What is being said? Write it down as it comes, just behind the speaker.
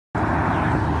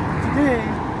hey.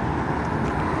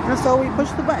 And so we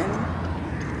push the button.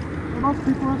 And most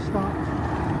people have stopped.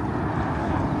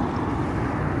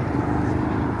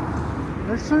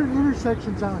 There's certain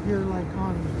intersections out here, like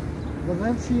on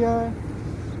Valencia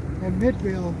and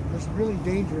Midvale, that's really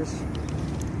dangerous.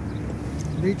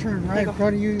 They turn right in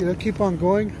front of you, they'll keep on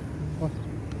going. Oh,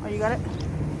 you got it?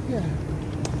 Yeah.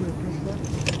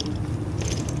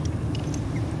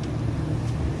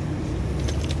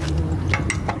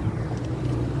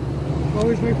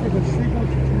 Always wait for the signal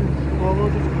to turn. Well, we'll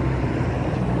just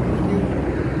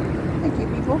Thank you,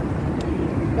 people.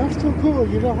 That's still cool.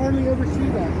 You don't hardly ever see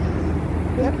that.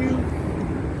 Thank you.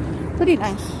 Pretty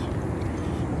nice.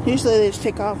 Usually they just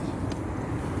take off.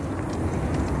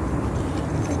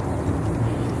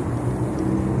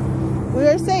 We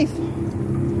are safe.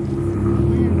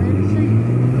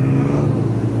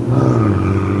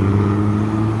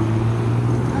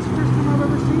 That's the first time I've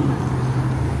ever seen that.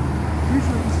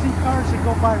 Usually you see cars that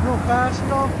go by real fast, you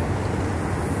know,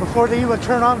 before they even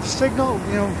turn on the signal,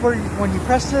 you know, before you, when you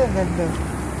press it, and then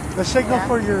the signal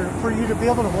for you to be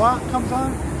able to walk comes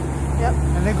on. Yep.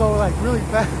 And they go like really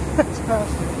fast.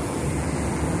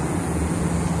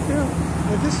 Yeah.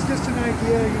 But this is just an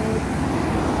idea, you know,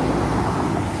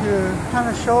 to kind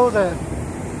of show that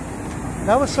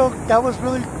that was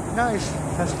really nice.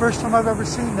 That's the first time I've ever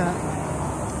seen that.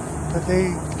 That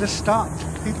they just stopped.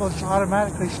 People just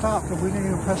automatically stopped, but we didn't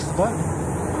even press the button.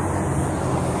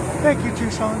 Thank you,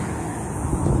 Tucson.